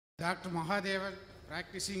Dr. Mahadevan,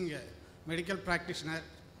 practicing medical practitioner.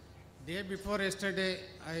 Day before yesterday,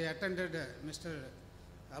 I attended Mr.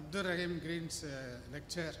 Abdur Rahim Green's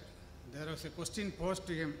lecture. There was a question posed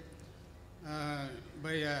to him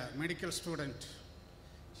by a medical student.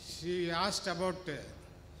 She asked about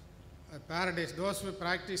paradise. Those who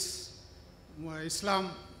practice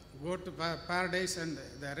Islam go to paradise and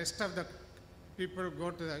the rest of the people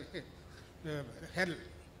go to the hell.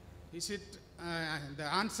 Is it the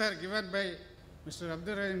answer given by Mr.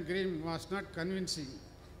 Abdur Rahim Green was not convincing.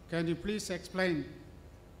 Can you please explain?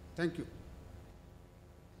 Thank you.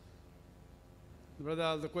 Brother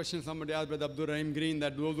asked the question, somebody asked Brother Abdur Rahim Green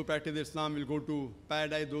that those who practice Islam will go to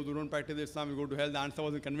paradise, those who don't practice Islam will go to hell. The answer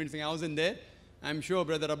wasn't convincing. I wasn't there. I'm sure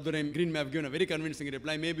Brother Abdur Rahim Green may have given a very convincing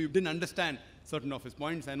reply. Maybe you didn't understand certain of his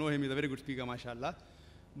points. I know him, he's a very good speaker, mashallah.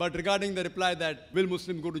 But regarding the reply that will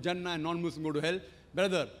Muslims go to Jannah and non-Muslims go to hell,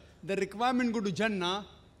 brother, the requirement to go to Jannah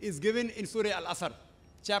is given in Surah Al-Asr,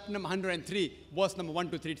 chapter number 103, verse number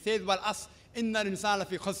 1 to 3. It says, "Wal as inna al-insana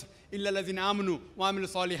fi khusr illa allazina amanu wa amilu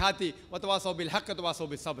salihati wa tawasaw bil haqqi wa tawasaw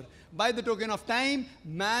bis sabr." By the token of time,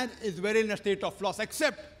 man is very in a state of loss,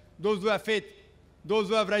 except those who have faith, those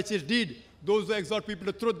who have righteous deed, those who exhort people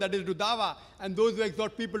to truth, that is to dawah, and those who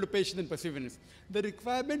exhort people to patience and perseverance. The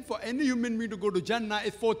requirement for any human being to go to Jannah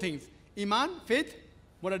is 4 things. Iman, faith,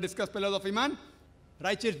 what I discussed, pillars of Iman,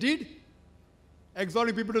 righteous deed,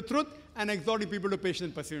 exhorting people to truth, and exhorting people to patience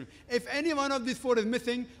and perseverance. If any one of these 4 is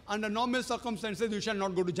missing, under normal circumstances, you shall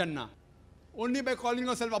not go to Jannah. Only by calling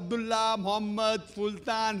yourself Abdullah, Muhammad,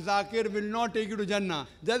 Sultan, Zakir will not take you to Jannah.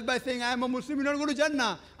 Just by saying, I am a Muslim, you will not go to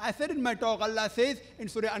Jannah. I said in my talk, Allah says in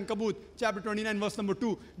Surah Ankabut, chapter 29, verse number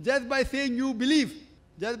 2, just by saying you believe,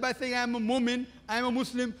 just by saying I am a Mu'min, I am a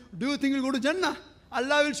Muslim, do you think you will go to Jannah?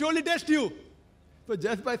 Allah will surely test you. So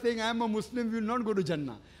just by saying I am a Muslim, you will not go to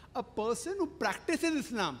Jannah. A person who practices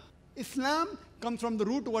Islam, Islam comes from the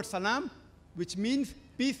root word salam, which means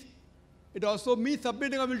peace. It also means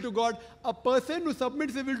submitting a will to God. A person who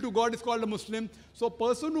submits his will to God is called a Muslim. So a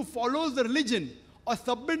person who follows the religion or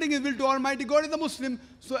submitting his will to Almighty God is a Muslim.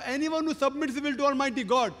 So anyone who submits his will to Almighty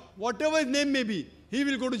God, whatever his name may be, he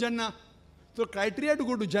will go to Jannah. So criteria to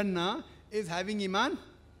go to Jannah is having Iman.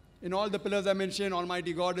 In all the pillars I mentioned,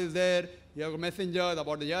 Almighty God is there. You have messengers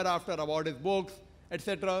about the hereafter, about his books,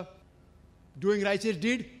 etc. Doing righteous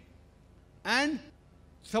deed and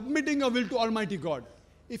submitting a will to Almighty God.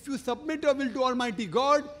 If you submit your will to Almighty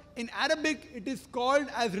God, in Arabic it is called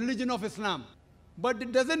as religion of Islam. But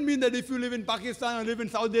it doesn't mean that if you live in Pakistan or live in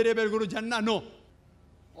Saudi Arabia, you go to Jannah. No.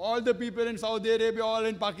 All the people in Saudi Arabia, all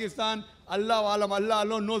in Pakistan, Allah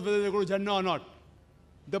alone knows whether they go to Jannah or not.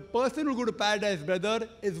 The person who go to paradise, brother,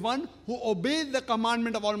 is one who obeys the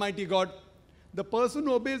commandment of Almighty God. The person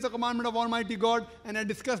who obeys the commandment of Almighty God, and I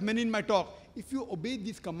discussed many in my talk, if you obey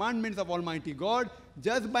these commandments of Almighty God,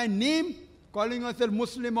 just by name, calling yourself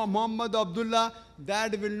Muslim or Muhammad or Abdullah,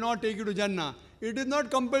 that will not take you to Jannah. It is not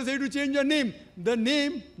compulsory to change your name. The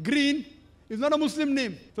name, Green, is not a Muslim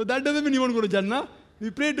name. So that doesn't mean you won't go to Jannah.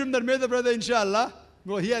 We pray to him that may the brother, inshallah,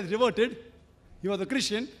 well, he has reverted. He was a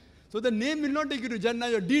Christian. So the name will not take you to Jannah,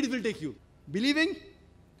 your deeds will take you. Believing,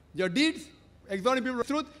 your deeds, exhorting people to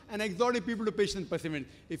truth, and exhorting people to patience and perseverance.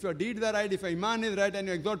 If your deeds are right, if your Iman is right, and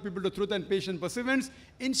you exhort people to truth and patience and perseverance,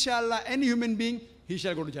 inshallah, any human being, he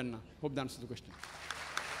shall go to Jannah. Hope that answers the question.